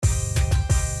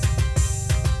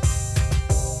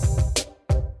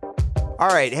All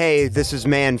right, hey, this is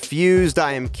Man Fused.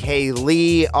 I am Kay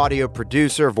Lee, audio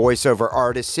producer, voiceover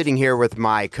artist, sitting here with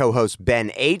my co-host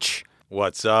Ben H.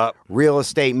 What's up? Real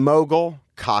estate mogul,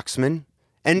 coxman,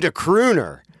 and a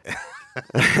crooner.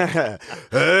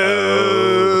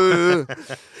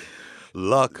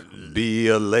 Luck be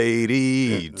a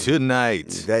lady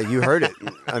tonight. You heard it.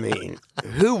 I mean,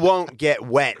 who won't get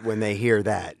wet when they hear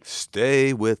that?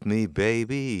 Stay with me,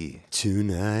 baby.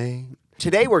 Tonight.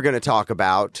 Today we're going to talk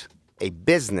about a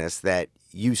business that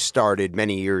you started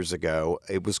many years ago.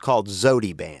 It was called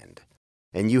Zodiband.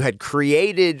 And you had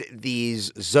created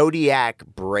these zodiac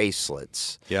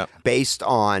bracelets based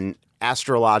on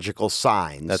astrological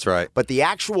signs. That's right. But the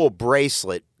actual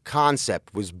bracelet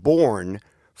concept was born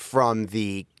from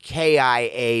the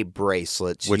KIA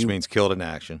bracelets. Which means killed in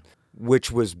action.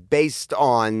 Which was based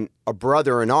on a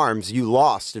brother in arms you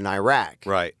lost in Iraq.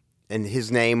 Right. And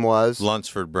his name was?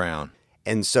 Lunsford Brown.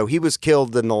 And so he was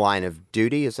killed in the line of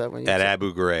duty, is that what you said? At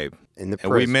Abu Ghraib. In the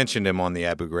prison. And we mentioned him on the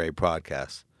Abu Ghraib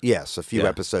podcast. Yes, a few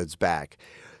episodes back.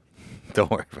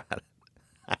 Don't worry about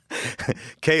it.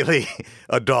 Kaylee,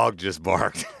 a dog just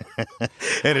barked.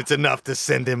 And it's enough to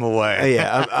send him away.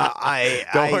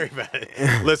 Don't worry about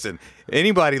it. Listen,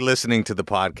 anybody listening to the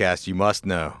podcast, you must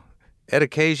know, at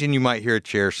occasion you might hear a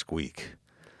chair squeak.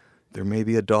 There may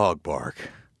be a dog bark.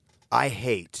 I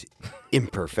hate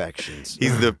imperfections.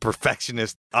 He's the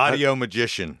perfectionist audio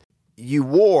magician. You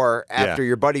wore after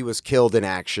your buddy was killed in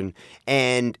action,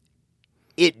 and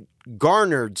it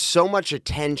garnered so much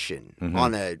attention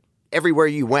on everywhere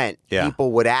you went.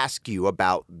 People would ask you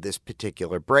about this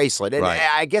particular bracelet. And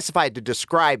I guess if I had to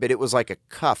describe it, it was like a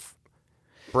cuff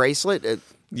bracelet.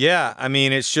 Yeah, I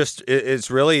mean, it's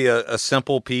really a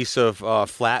simple piece of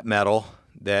flat metal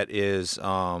that is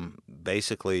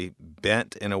basically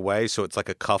bent in a way, so it's like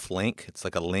a cuff link. It's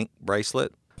like a link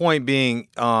bracelet. Point being,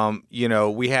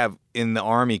 we have in the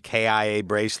Army KIA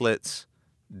bracelets,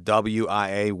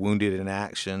 WIA, wounded in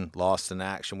action, lost in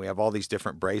action. We have all these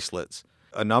different bracelets.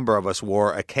 A number of us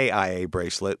wore a KIA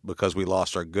bracelet because we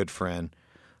lost our good friend,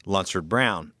 Lunsford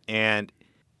Brown. And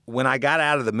when I got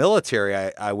out of the military,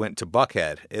 I went to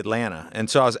Buckhead, Atlanta.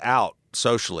 And so I was out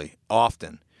socially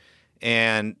often.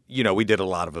 And, we did a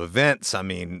lot of events. I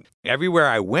mean, everywhere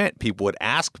I went, people would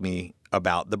ask me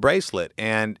about the bracelet.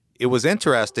 And it was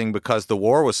interesting because the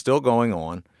war was still going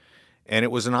on, and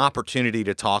it was an opportunity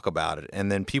to talk about it.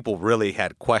 And then people really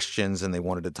had questions, and they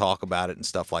wanted to talk about it and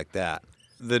stuff like that.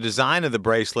 The design of the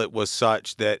bracelet was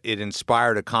such that it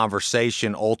inspired a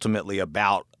conversation ultimately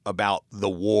about the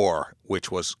war, which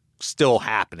was still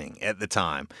happening at the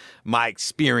time. My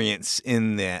experience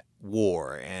in that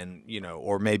war and,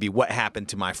 or maybe what happened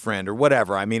to my friend or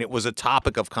whatever. I mean, it was a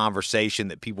topic of conversation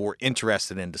that people were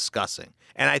interested in discussing.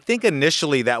 And I think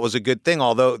initially that was a good thing,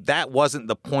 although that wasn't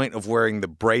the point of wearing the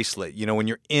bracelet. When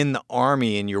you're in the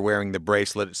Army and you're wearing the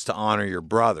bracelet, it's to honor your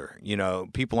brother.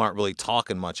 People aren't really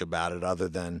talking much about it other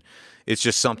than it's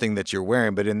just something that you're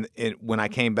wearing. But when I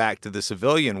came back to the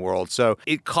civilian world, so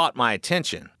it caught my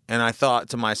attention. And I thought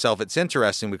to myself, it's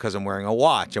interesting because I'm wearing a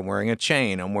watch, I'm wearing a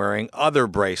chain, I'm wearing other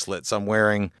bracelets, I'm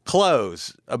wearing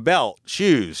clothes, a belt,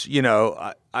 shoes.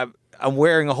 I'm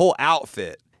wearing a whole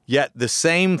outfit. Yet the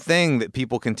same thing that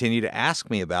people continue to ask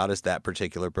me about is that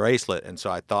particular bracelet. And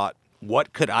so I thought,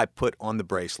 what could I put on the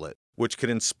bracelet which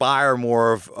could inspire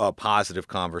more of a positive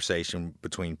conversation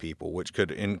between people, which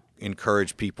could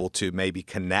encourage people to maybe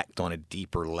connect on a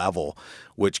deeper level,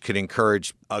 which could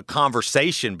encourage a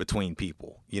conversation between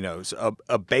people,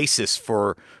 a basis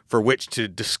for which to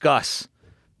discuss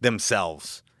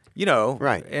themselves.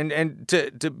 Right. And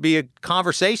to be a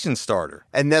conversation starter.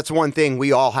 And that's one thing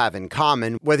we all have in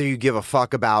common, whether you give a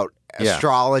fuck about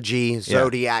astrology,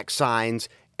 zodiac signs,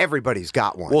 everybody's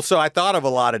got one. Well, so I thought of a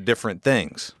lot of different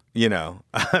things,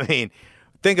 I mean,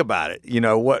 think about it.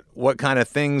 What kind of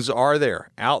things are there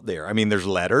out there? I mean, there's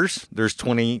letters. There's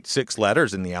 26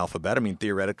 letters in the alphabet. I mean,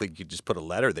 theoretically, you could just put a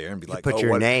letter there and be like, put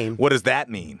your name. What does that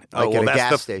mean? Like at a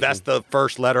gas station. That's the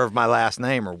first letter of my last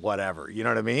name or whatever. You know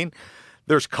what I mean?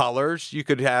 There's colors. You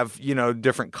could have,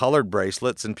 different colored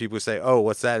bracelets, and people say, oh,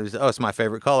 what's that? Oh, it's my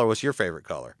favorite color. What's your favorite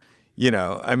color?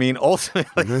 I mean,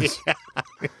 ultimately,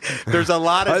 there's a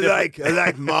lot of I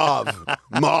like mauve.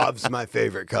 Mauve's my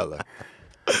favorite color.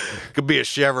 Could be a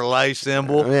Chevrolet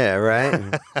symbol. Yeah,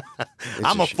 right?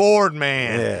 I'm a Ford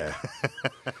man.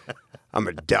 Yeah. I'm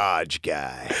a Dodge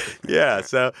guy. Yeah,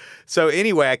 so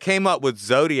anyway, I came up with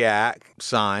zodiac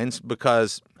signs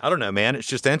because I don't know, man. It's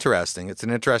just interesting. It's an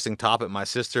interesting topic. My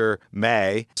sister,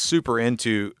 May, super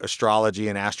into astrology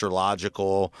and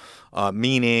astrological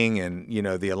meaning and, you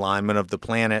know, the alignment of the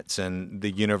planets and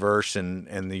the universe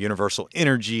and the universal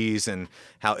energies and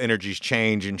how energies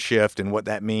change and shift and what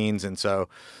that means. And so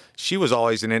she was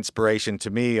always an inspiration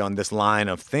to me on this line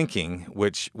of thinking,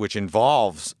 which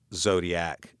involves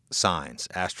zodiac signs,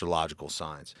 astrological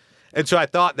signs. And so I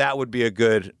thought that would be a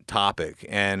good topic.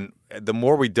 And the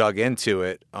more we dug into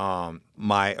it,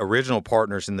 my original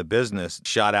partners in the business,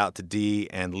 shout out to Dee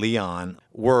and Leon,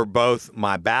 were both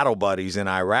my battle buddies in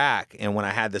Iraq. And when I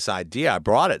had this idea, I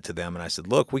brought it to them and I said,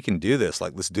 look, we can do this.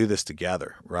 Like, let's do this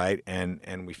together, right?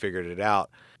 And we figured it out.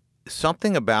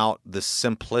 Something about the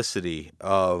simplicity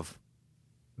of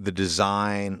the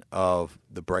design of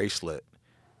the bracelet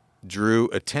drew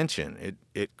attention.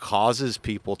 It causes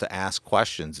people to ask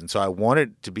questions. And so I wanted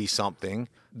it to be something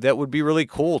that would be really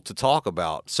cool to talk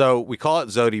about. So we call it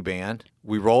Zodiband.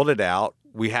 We rolled it out.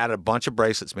 We had a bunch of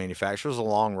bracelets manufactured. It was a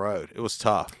long road. It was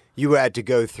tough. You had to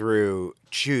go through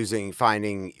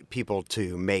finding people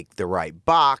to make the right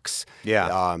box.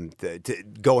 Yeah.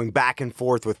 Going back and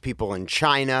forth with people in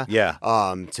China. Yeah.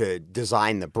 To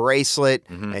design the bracelet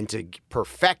and to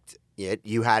perfect it.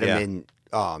 You had them in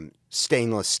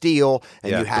stainless steel,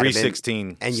 and you had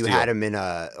 316 and you steel. had them in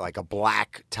a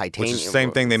black titanium. Which is the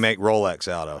same thing they make Rolex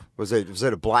out of. Was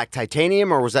it a black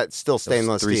titanium, or was that still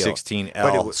stainless steel? 316L,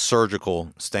 but it was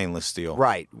surgical stainless steel.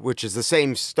 Right, which is the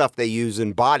same stuff they use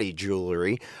in body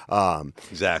jewelry.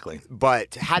 Exactly.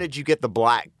 But how did you get the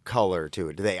black color to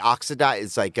it? Do they oxidize?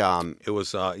 It's like it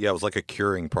was it was like a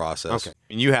curing process. Okay.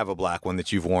 And you have a black one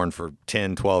that you've worn for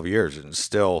 10, 12 years and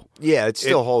still it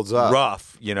still holds up.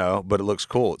 Rough, you know, but it looks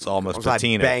cool. It's almost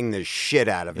patina. I banged the shit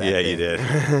out of that. Yeah, thing. you did.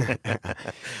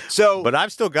 But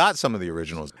I've still got some of the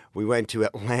originals. We went to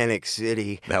Atlantic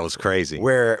City. That was crazy.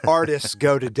 Where artists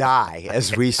go to die,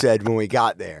 as we said when we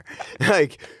got there.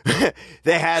 Like,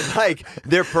 they had, like,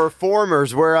 their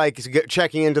performers were, like,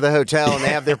 checking into the hotel, and they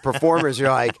have their performers. You're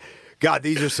like, God,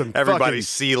 these are some everybody's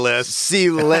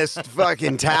C-list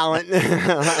fucking talent.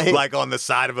 like on the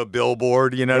side of a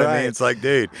billboard, you know what I mean? It's like,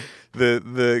 dude,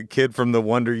 the kid from the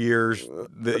Wonder Years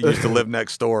that used to live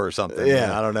next door or something. Yeah.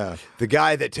 Man, I don't know. The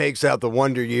guy that takes out the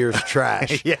Wonder Years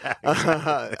trash. Yeah.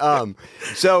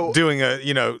 So doing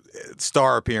a,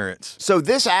 star appearance. So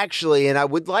this actually, and I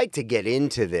would like to get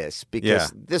into this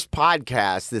because this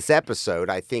podcast, this episode,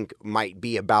 I think might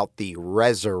be about the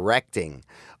resurrecting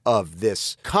of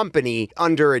this company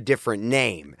under a different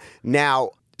name. Now,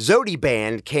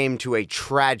 Zodiband came to a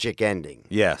tragic ending.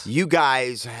 Yes. You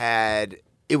guys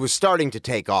it was starting to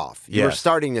take off. You were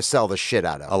starting to sell the shit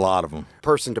out of it. A lot of them.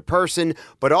 Person to person,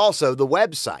 but also the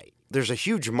website. There's a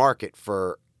huge market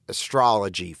for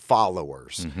astrology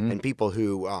followers and people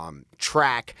who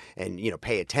track and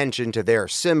pay attention to their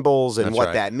symbols and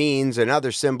what that means and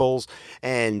other symbols.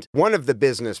 And one of the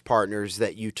business partners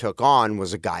that you took on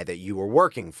was a guy that you were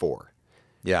working for.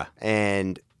 Yeah.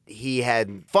 And he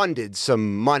had funded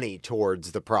some money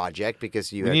towards the project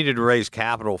because we needed to raise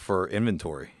capital for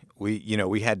inventory.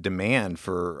 We had demand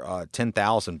for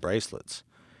 10,000 bracelets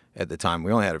at the time.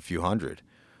 We only had a few hundred.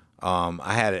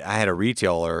 I had a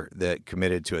retailer that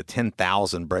committed to a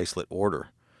 10,000 bracelet order,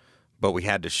 but we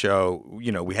had to show,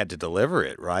 we had to deliver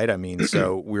it, right? I mean,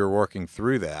 so we were working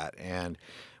through that, and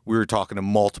we were talking to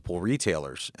multiple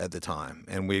retailers at the time,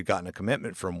 and we had gotten a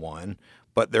commitment from one,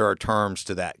 but there are terms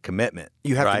to that commitment.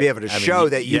 You have to be able to show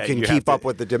that you can keep up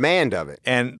with the demand of it.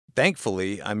 And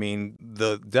thankfully, I mean,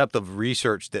 the depth of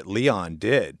research that Leon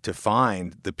did to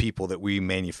find the people that we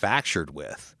manufactured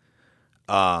with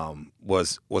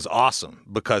was awesome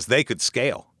because they could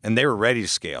scale and they were ready to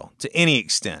scale to any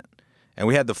extent. And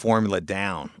we had the formula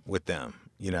down with them,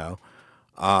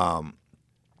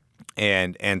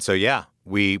 And so,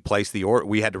 we placed the order.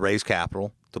 We had to raise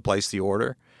capital to place the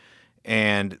order.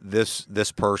 And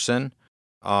this person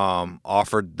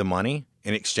offered the money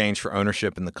in exchange for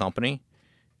ownership in the company.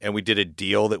 And we did a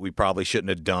deal that we probably shouldn't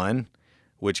have done,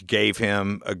 which gave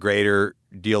him a greater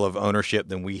deal of ownership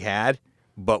than we had,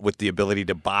 but with the ability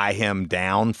to buy him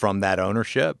down from that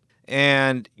ownership.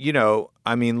 And,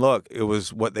 look, it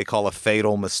was what they call a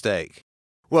fatal mistake.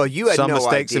 Well, you had some no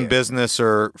mistakes idea. in business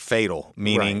are fatal,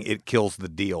 meaning it kills the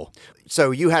deal.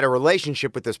 So you had a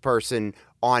relationship with this person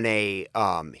on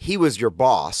he was your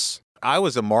boss. I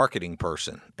was a marketing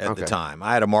person at the time.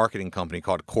 I had a marketing company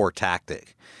called Core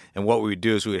Tactic. And what we would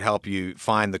do is we would help you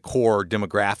find the core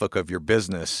demographic of your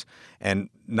business and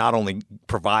not only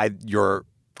provide your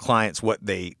clients what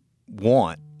they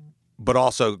want, but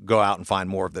also go out and find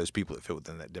more of those people that fit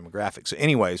within that demographic. So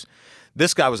anyways,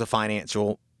 this guy was a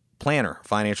financial planner,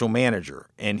 financial manager,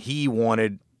 and he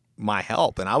wanted my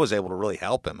help, and I was able to really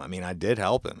help him. I mean, I did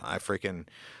help him.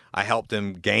 I helped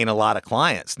him gain a lot of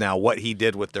clients. Now, what he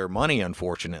did with their money,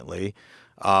 unfortunately,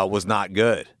 was not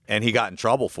good, and he got in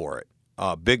trouble for it,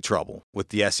 big trouble with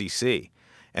the SEC.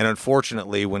 And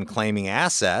unfortunately, when claiming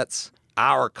assets,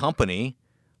 our company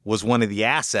was one of the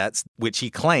assets which he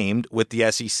claimed with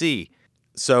the SEC.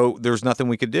 So there's nothing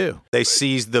we could do. They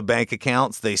seized the bank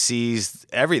accounts. They seized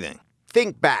everything.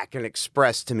 Think back and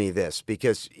express to me this,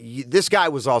 because this guy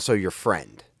was also your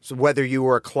friend. So whether you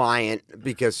were a client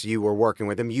because you were working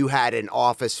with him, you had an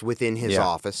office within his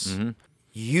office. Mm-hmm.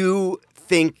 You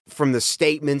think from the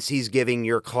statements he's giving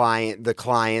the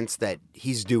clients, that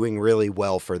he's doing really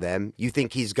well for them. You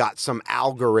think he's got some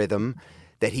algorithm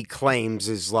that he claims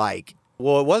is like...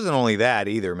 Well, it wasn't only that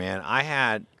either, man. I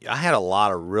had a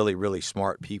lot of really, really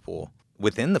smart people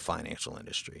within the financial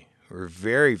industry who were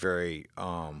very, very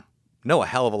know a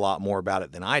hell of a lot more about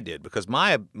it than I did, because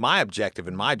my objective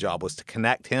and my job was to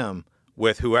connect him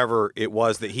with whoever it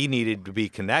was that he needed to be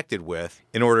connected with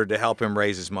in order to help him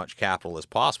raise as much capital as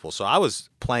possible. So I was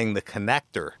playing the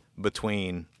connector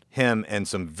between him and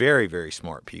some very, very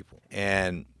smart people.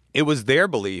 And it was their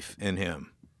belief in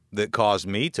him that caused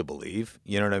me to believe,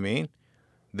 you know what I mean?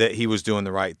 That he was doing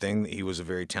the right thing, that he was a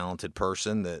very talented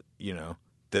person, that, you know,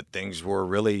 that things were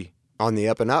really on the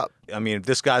up and up. I mean, if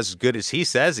this guy's as good as he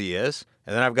says he is,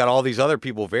 and then I've got all these other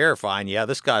people verifying, yeah,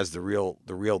 this guy's the real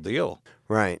deal.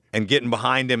 Right. And getting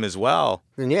behind him as well.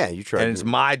 And yeah, you tried. And it's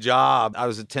my job. I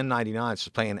was at 1099, so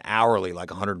paying hourly, like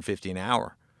 $150 an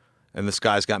hour. And this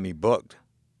guy's got me booked,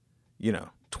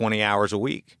 20 hours a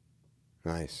week.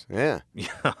 Nice. Yeah.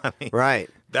 I mean, right.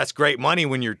 That's great money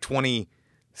when you're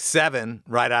 27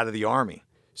 right out of the Army.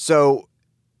 So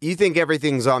you think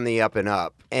everything's on the up and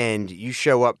up, and you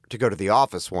show up to go to the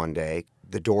office one day,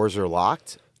 the doors are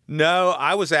locked? No,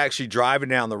 I was actually driving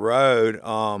down the road.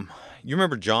 You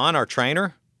remember John, our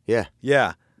trainer? Yeah.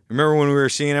 Yeah. Remember when we were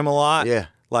seeing him a lot? Yeah.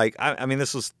 Like, I mean,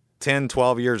 this was 10,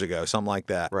 12 years ago, something like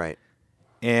that. Right.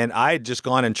 And I had just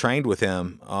gone and trained with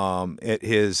him at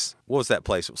his, what was that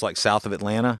place? It was like south of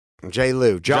Atlanta.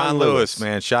 John Lewis,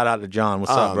 man. Shout out to John.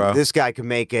 What's up, bro? This guy could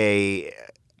make a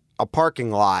parking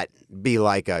lot be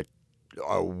like a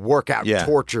workout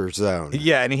torture zone.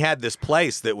 Yeah, and he had this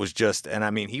place that was just, and I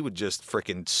mean, he would just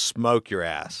freaking smoke your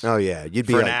ass. Oh, yeah. You'd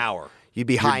be for like, an hour. You'd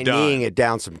be high-kneeing it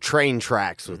down some train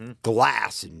tracks with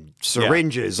glass and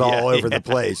syringes all over the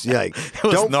place. You're like,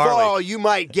 don't fall, you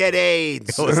might get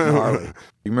AIDS. It was gnarly.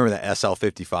 You remember that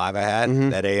SL55 I had? Mm-hmm.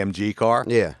 That AMG car?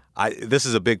 Yeah. This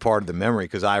is a big part of the memory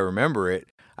because I remember it.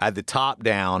 I had the top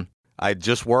down. I had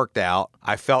just worked out.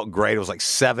 I felt great. It was like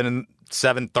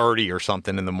 7:30 or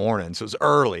something in the morning. So it was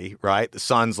early, right? The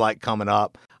sun's like coming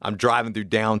up. I'm driving through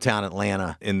downtown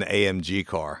Atlanta in the AMG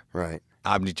car. Right.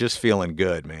 I'm just feeling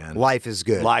good, man. Life is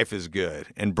good. Life is good.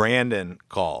 And Brandon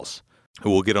calls,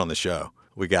 who we'll get on the show.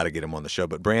 We got to get him on the show.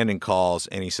 But Brandon calls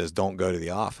and he says, "Don't go to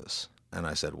the office." And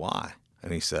I said, "Why?"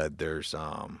 And he said, there's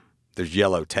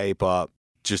yellow tape up.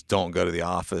 Just don't go to the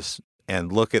office.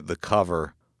 And look at the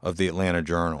cover of the Atlanta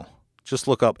Journal. Just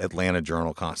look up Atlanta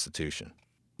Journal-Constitution.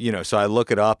 So I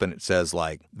look it up and it says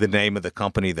like the name of the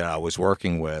company that I was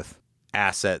working with,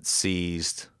 assets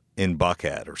seized in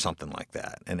Buckhead or something like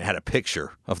that. And it had a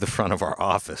picture of the front of our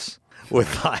office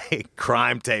with like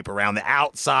crime tape around the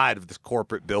outside of this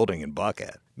corporate building in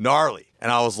Buckhead. Gnarly.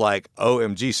 And I was like,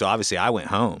 OMG. So obviously I went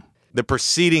home. The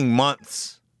preceding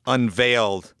months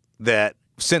unveiled that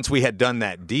since we had done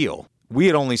that deal, we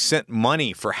had only sent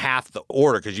money for half the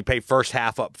order because you pay first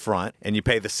half up front and you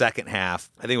pay the second half.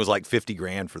 I think it was like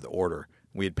 $50,000 for the order.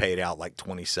 We had paid out like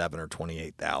 $27,000 or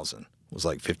 $28,000. It was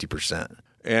like 50%.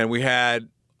 And we had,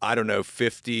 I don't know,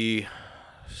 50,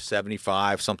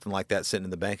 75, something like that sitting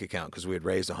in the bank account because we had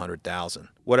raised $100,000.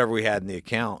 Whatever we had in the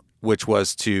account, which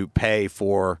was to pay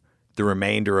for the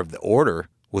remainder of the order,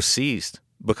 was seized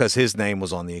because his name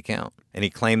was on the account. And he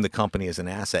claimed the company as an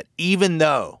asset, even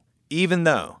though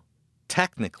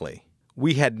technically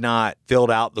we had not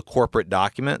filled out the corporate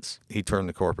documents. He turned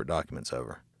the corporate documents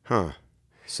over. Huh.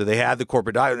 So they had the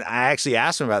corporate documents. I actually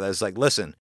asked him about that. It's like,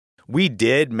 listen, we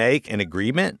did make an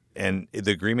agreement, and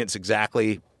the agreement's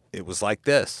exactly, it was like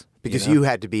this. Because you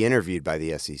had to be interviewed by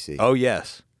the SEC. Oh,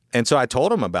 yes. And so I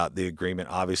told him about the agreement,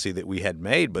 obviously, that we had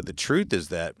made. But the truth is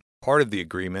that part of the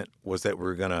agreement was that we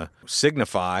were going to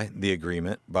signify the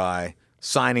agreement by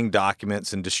signing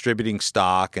documents and distributing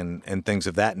stock and things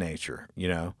of that nature,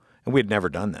 and we had never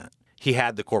done that. He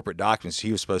had the corporate documents.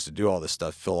 He was supposed to do all this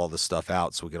stuff, fill all this stuff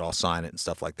out so we could all sign it and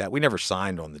stuff like that. We never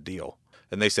signed on the deal.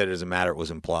 And they said it doesn't matter, it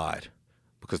was implied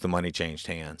because the money changed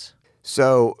hands.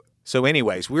 So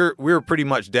anyways, we were pretty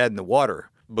much dead in the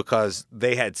water because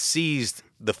they had seized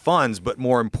the funds, but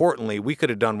more importantly, we could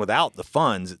have done without the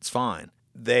funds. It's fine.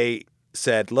 They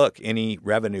said, look, any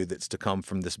revenue that's to come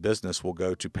from this business will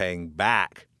go to paying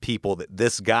back people that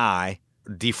this guy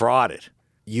defrauded.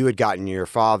 You had gotten your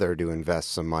father to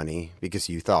invest some money because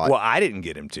you thought... Well, I didn't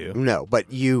get him to. No,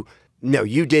 but you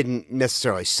didn't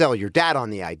necessarily sell your dad on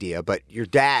the idea, but your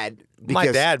dad...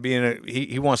 My dad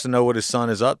he wants to know what his son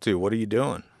is up to. What are you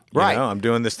doing? Right. I'm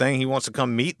doing this thing. He wants to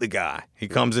come meet the guy. He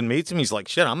comes and meets him. He's like,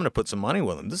 shit, I'm going to put some money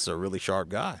with him. This is a really sharp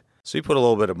guy. So he put a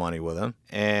little bit of money with him,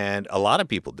 and a lot of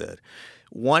people did.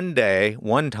 One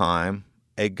time,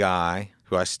 a guy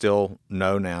who I still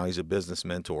know now, he's a business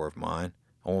mentor of mine.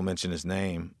 I won't mention his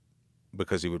name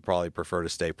because he would probably prefer to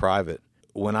stay private.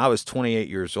 When I was 28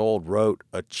 years old, wrote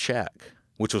a check,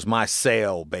 which was my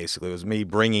sale, basically. It was me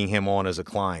bringing him on as a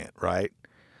client, right?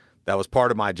 That was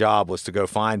part of my job, was to go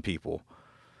find people.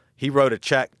 He wrote a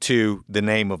check to the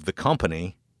name of the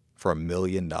company for $1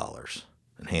 million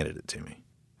and handed it to me.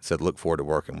 Said, look forward to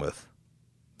working with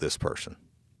this person.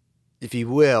 If you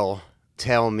will,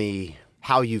 tell me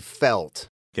how you felt.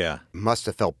 Yeah. Must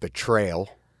have felt betrayal.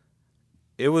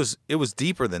 It was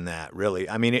deeper than that, really.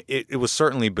 I mean, it was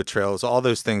certainly betrayal. It was all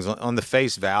those things on the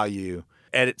face value.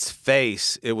 At its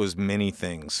face, it was many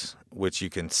things which you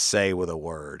can say with a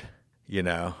word, you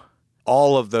know.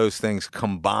 All of those things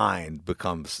combined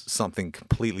becomes something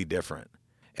completely different.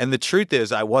 And the truth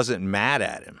is, I wasn't mad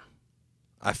at him.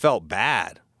 I felt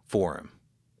bad for him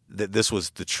that this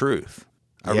was the truth.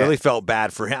 I really felt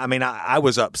bad for him. I mean, I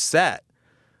was upset,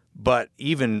 but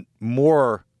even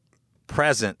more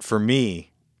present for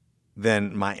me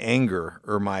than my anger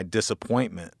or my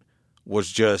disappointment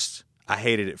was just, I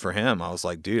hated it for him. I was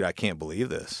like, dude, I can't believe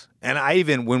this. And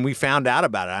when we found out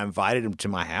about it, I invited him to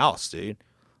my house, dude.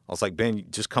 I was like, Ben,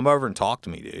 just come over and talk to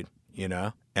me, dude, you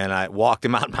know? And I walked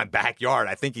him out in my backyard.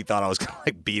 I think he thought I was going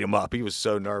to beat him up. He was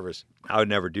so nervous. I would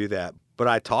never do that. But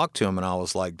I talked to him and I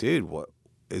was like, dude, what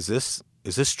is this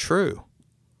true?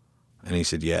 And he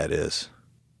said, yeah, it is.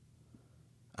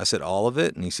 I said, all of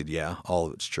it? And he said, yeah, all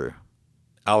of it's true.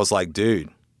 I was like, dude,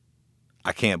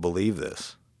 I can't believe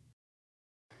this.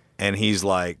 And he's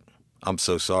like, I'm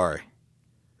so sorry.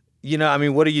 You know, I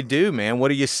mean, what do you do, man? What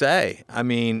do you say? I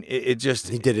mean, it just...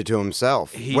 He did it to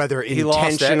himself, whether he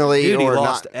intentionally or not. He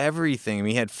lost everything. I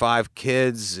mean, he had 5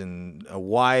 kids and a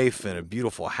wife and a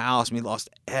beautiful house. I mean, he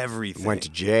lost everything. Went to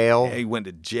jail. Yeah, he went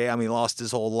to jail. I mean, he lost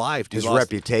his whole life. His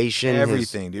reputation.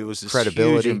 Everything, dude. It was this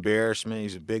huge embarrassment.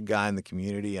 He's a big guy in the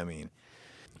community. I mean,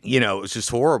 you know, it was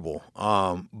just horrible.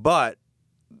 But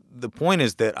the point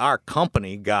is that our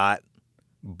company got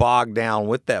bogged down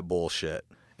with that bullshit.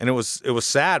 And it was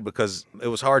sad because it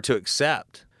was hard to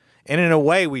accept. And in a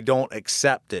way, we don't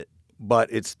accept it,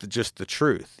 but it's just the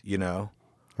truth, you know?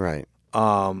 Right.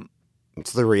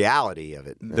 It's the reality of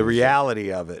it. The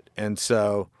reality of it. And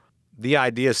so the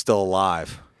idea is still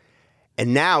alive.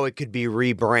 And now it could be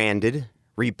rebranded,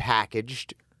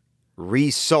 repackaged,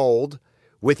 resold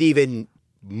with even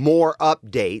more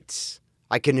updates.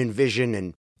 I can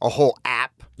envision a whole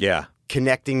app. Yeah.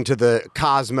 Connecting to the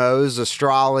cosmos,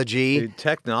 astrology. Dude,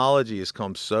 technology has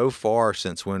come so far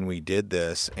since when we did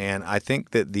this, and I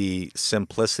think that the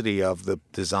simplicity of the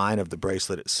design of the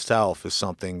bracelet itself is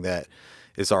something that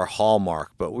is our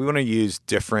hallmark, but we want to use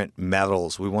different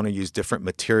metals. We want to use different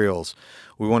materials.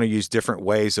 We want to use different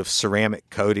ways of ceramic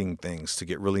coating things to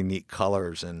get really neat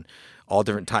colors and all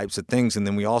different types of things. And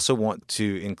then we also want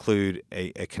to include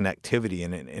a connectivity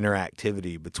and an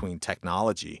interactivity between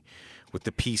technology with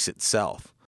the piece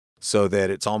itself, so that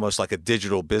it's almost like a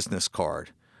digital business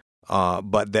card,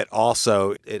 but that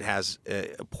also it has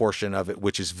a portion of it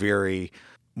which is very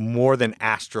more than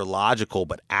astrological,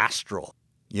 but astral.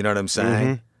 You know what I'm saying?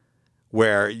 Mm-hmm.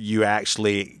 Where you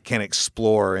actually can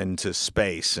explore into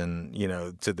space and, you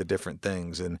know, to the different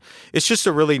things. And it's just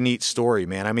a really neat story,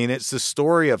 man. I mean, it's the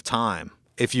story of time.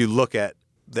 If you look at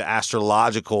the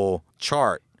astrological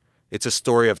chart, it's a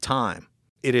story of time.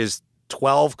 It is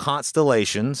 12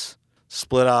 constellations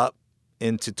split up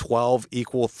into 12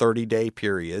 equal 30-day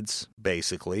periods,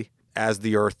 basically, as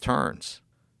the Earth turns.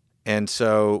 And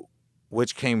so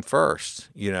which came first,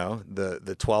 you know, the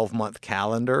 12-month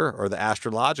calendar or the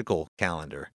astrological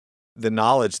calendar? The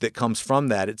knowledge that comes from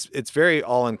that, it's very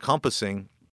all-encompassing,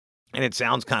 and it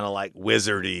sounds kind of like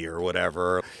wizardy or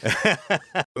whatever.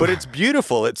 But it's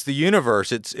beautiful. It's the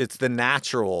universe. It's the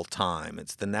natural time.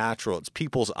 It's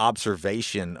people's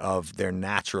observation of their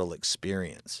natural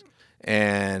experience.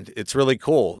 And it's really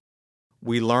cool.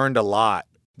 We learned a lot.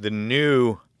 The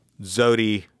new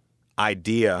Zodi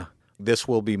idea, this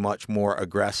will be much more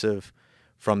aggressive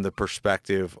from the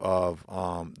perspective of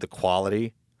the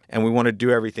quality. And we want to do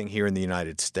everything here in the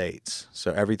United States.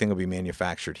 So everything will be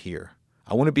manufactured here.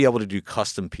 I want to be able to do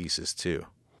custom pieces too.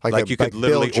 Like you could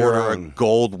literally order a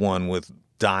gold one with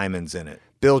diamonds in it.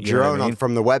 Build your own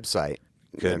from the website.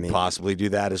 Could possibly do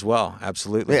that as well.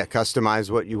 Absolutely. Yeah, customize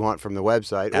what you want from the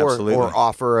website. Absolutely. Or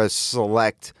offer a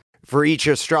select. For each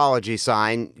astrology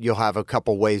sign, you'll have a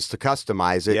couple ways to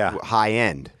customize it high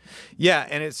end. Yeah,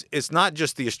 and it's not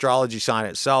just the astrology sign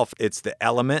itself, it's the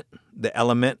element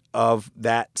of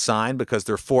that sign, because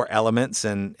there are 4 elements,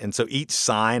 and so each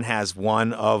sign has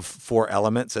one of 4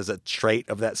 elements as a trait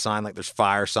of that sign. Like there's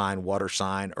fire sign, water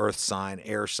sign, earth sign,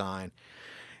 air sign.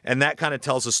 And that kind of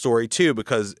tells a story too,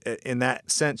 because in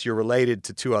that sense you're related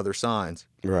to 2 other signs.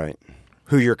 Right.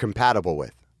 Who you're compatible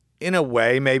with. In a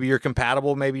way, maybe you're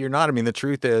compatible, maybe you're not. I mean, the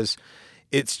truth is,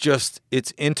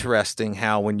 it's interesting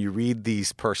how when you read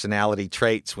these personality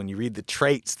traits, when you read the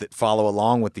traits that follow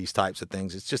along with these types of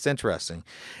things, it's just interesting.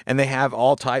 And they have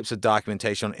all types of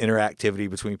documentation on interactivity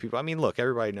between people. I mean, look,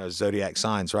 everybody knows zodiac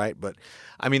signs, right? But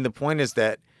I mean, the point is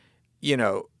that,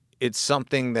 it's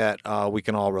something that we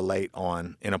can all relate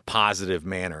on in a positive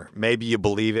manner. Maybe you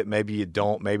believe it, maybe you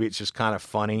don't, maybe it's just kind of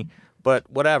funny, but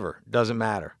whatever, doesn't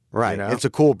matter. Right. It's a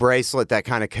cool bracelet that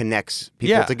kind of connects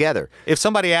people together. If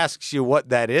somebody asks you what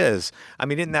that is, I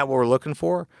mean, isn't that what we're looking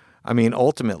for? I mean,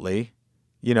 ultimately,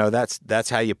 that's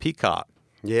how you peacock.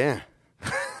 Yeah.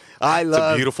 It's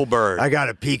a beautiful bird. I got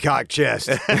a peacock chest.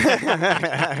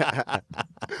 I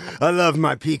love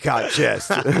my peacock chest.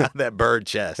 That bird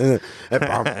chest. Put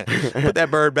that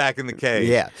bird back in the cage.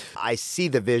 Yeah. I see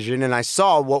the vision, and I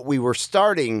saw what we were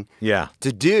starting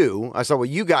to do. I saw what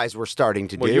you guys were starting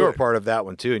to do. Well, you were a part of that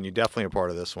one, too, and you definitely are part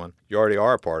of this one. You already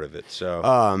are a part of it. So,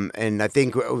 and I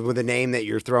think with the name that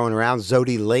you're throwing around,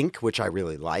 Zodi-Link, which I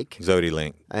really like.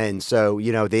 Zodi-Link. And so,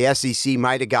 the SEC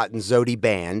might have gotten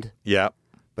Zodiband. Yeah.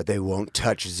 But they won't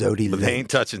touch Zodi-Link. But they ain't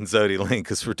touching Zodi-Link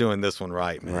because we're doing this one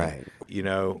right, man. Right.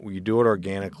 You do it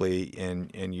organically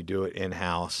and you do it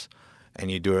in-house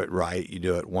and you do it right. You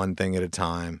do it one thing at a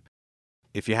time.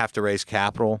 If you have to raise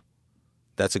capital,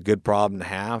 that's a good problem to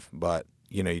have, but,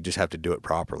 you just have to do it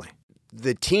properly.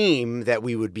 The team that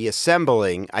we would be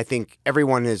assembling, I think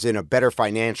everyone is in a better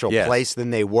financial place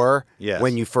than they were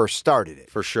when you first started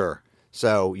it. For sure.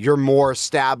 So you're more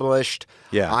established.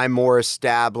 Yeah. I'm more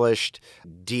established.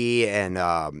 D and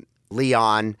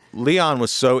Leon. Leon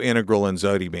was so integral in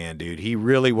Zodiband, dude. He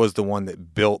really was the one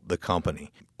that built the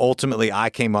company. Ultimately, I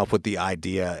came up with the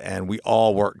idea, and we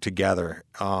all worked together.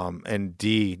 And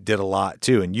D did a lot,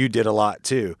 too, and you did a lot,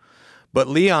 too. But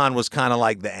Leon was kind of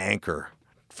like the anchor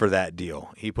for that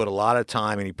deal. He put a lot of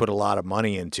time, and he put a lot of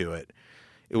money into it.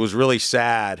 It was really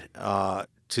sad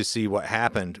to see what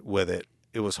happened with it.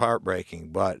 It was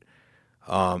heartbreaking, but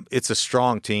it's a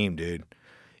strong team, dude.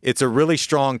 It's a really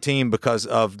strong team because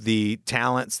of the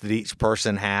talents that each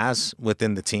person has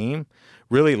within the team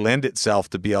really lend itself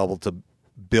to be able to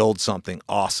build something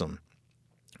awesome.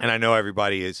 And I know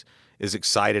everybody is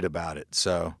excited about it.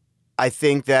 So I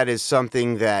think that is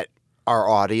something that our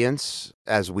audience,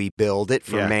 as we build it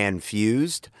for Man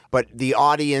Fused, but the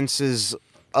audiences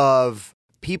of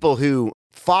people who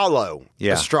follow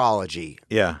astrology.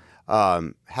 Yeah.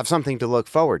 Have something to look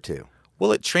forward to.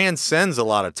 Well, it transcends a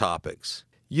lot of topics.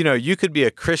 You could be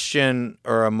a Christian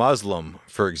or a Muslim,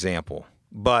 for example,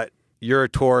 but you're a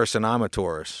Taurus and I'm a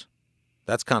Taurus.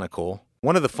 That's kind of cool.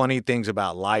 One of the funny things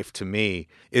about life to me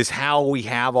is how we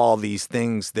have all these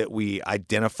things that we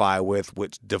identify with,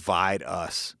 which divide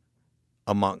us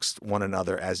amongst one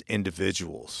another as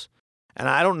individuals. And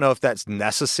I don't know if that's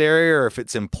necessary or if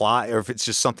it's implied or if it's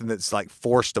just something that's like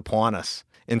forced upon us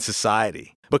in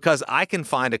society. Because I can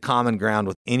find a common ground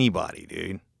with anybody,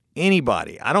 dude.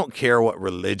 Anybody. I don't care what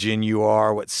religion you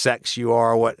are, what sex you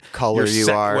are, what color you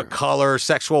are, what color,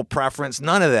 sexual preference.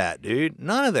 None of that, dude.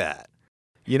 None of that.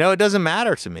 It doesn't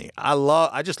matter to me.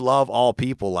 I just love all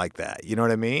people like that. You know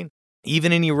what I mean?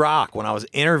 Even in Iraq, when I was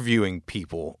interviewing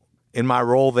people in my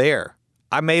role there,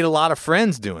 I made a lot of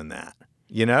friends doing that.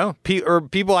 Or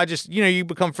people I just, you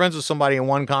become friends with somebody in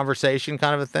one conversation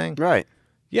kind of a thing. Right.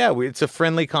 Yeah, it's a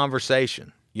friendly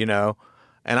conversation, and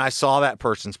I saw that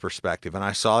person's perspective, and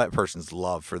I saw that person's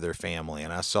love for their family,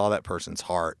 and I saw that person's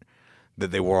heart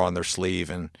that they wore on their sleeve.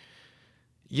 And,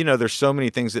 there's so many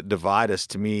things that divide us.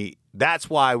 To me, that's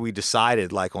why we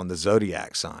decided on the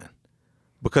zodiac sign,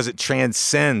 because it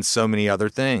transcends so many other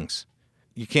things.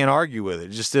 You can't argue with it.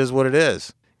 It just is what it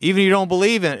is. Even if you don't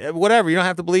believe in it, whatever, you don't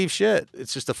have to believe shit.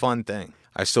 It's just a fun thing.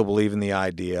 I still believe in the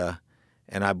idea.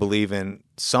 And I believe in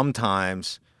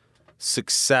sometimes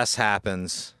success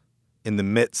happens in the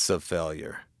midst of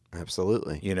failure.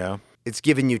 Absolutely. It's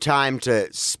given you time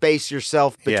to space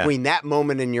yourself between that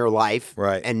moment in your life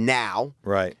and now.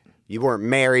 Right. You weren't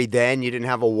married then. You didn't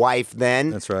have a wife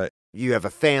then. That's right. You have a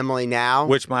family now.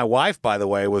 Which my wife, by the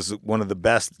way, was one of the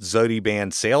best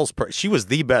Zodiband salesperson. She was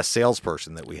the best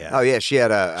salesperson that we had. Oh, yeah. She had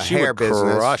a hair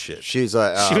business. Crush it. She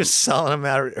was selling them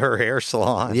at her hair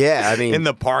salon. Yeah, I mean. In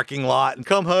the parking lot and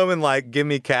come home and like give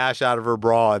me cash out of her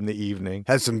bra in the evening.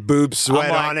 Has some boob sweat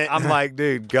on it. I'm like,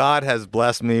 dude, God has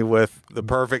blessed me with the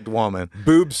perfect woman.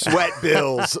 Boob sweat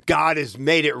bills. God has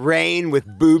made it rain with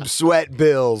boob sweat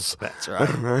bills. That's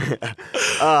right.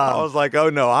 I was like, oh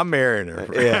no, I'm marrying her.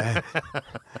 Yeah.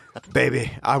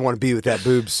 Baby, I want to be with that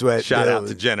boob sweat. Shout out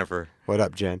to Jennifer. What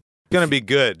up, Jen? Gonna be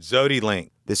good.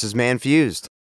 Zodi-Link. This is Man Fused.